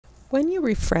When you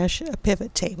refresh a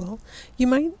pivot table, you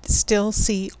might still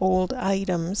see old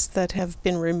items that have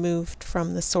been removed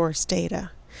from the source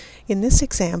data. In this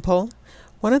example,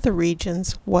 one of the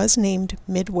regions was named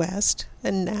Midwest,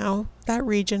 and now that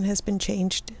region has been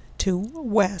changed to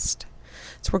West.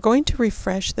 So we're going to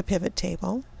refresh the pivot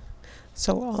table.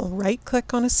 So I'll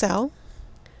right-click on a cell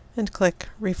and click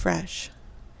Refresh.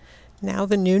 Now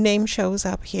the new name shows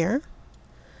up here,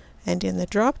 and in the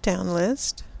drop-down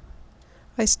list,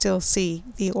 I still see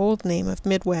the old name of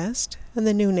Midwest and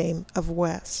the new name of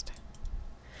West.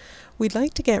 We'd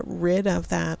like to get rid of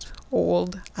that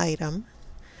old item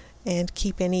and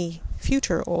keep any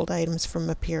future old items from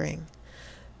appearing.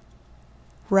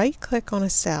 Right-click on a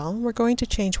cell. We're going to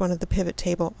change one of the pivot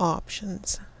table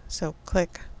options. So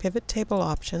click Pivot Table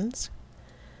Options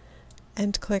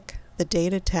and click the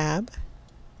Data tab.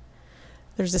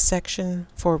 There's a section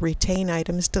for Retain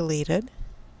Items Deleted.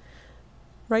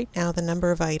 Right now the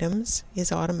number of items is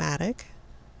automatic,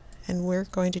 and we're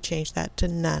going to change that to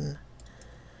none.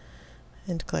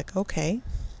 And click OK.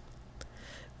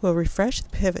 We'll refresh the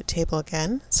pivot table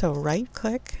again, so right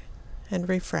click and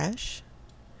refresh.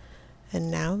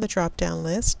 And now the drop down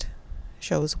list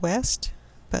shows West,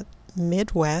 but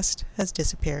Midwest has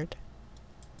disappeared.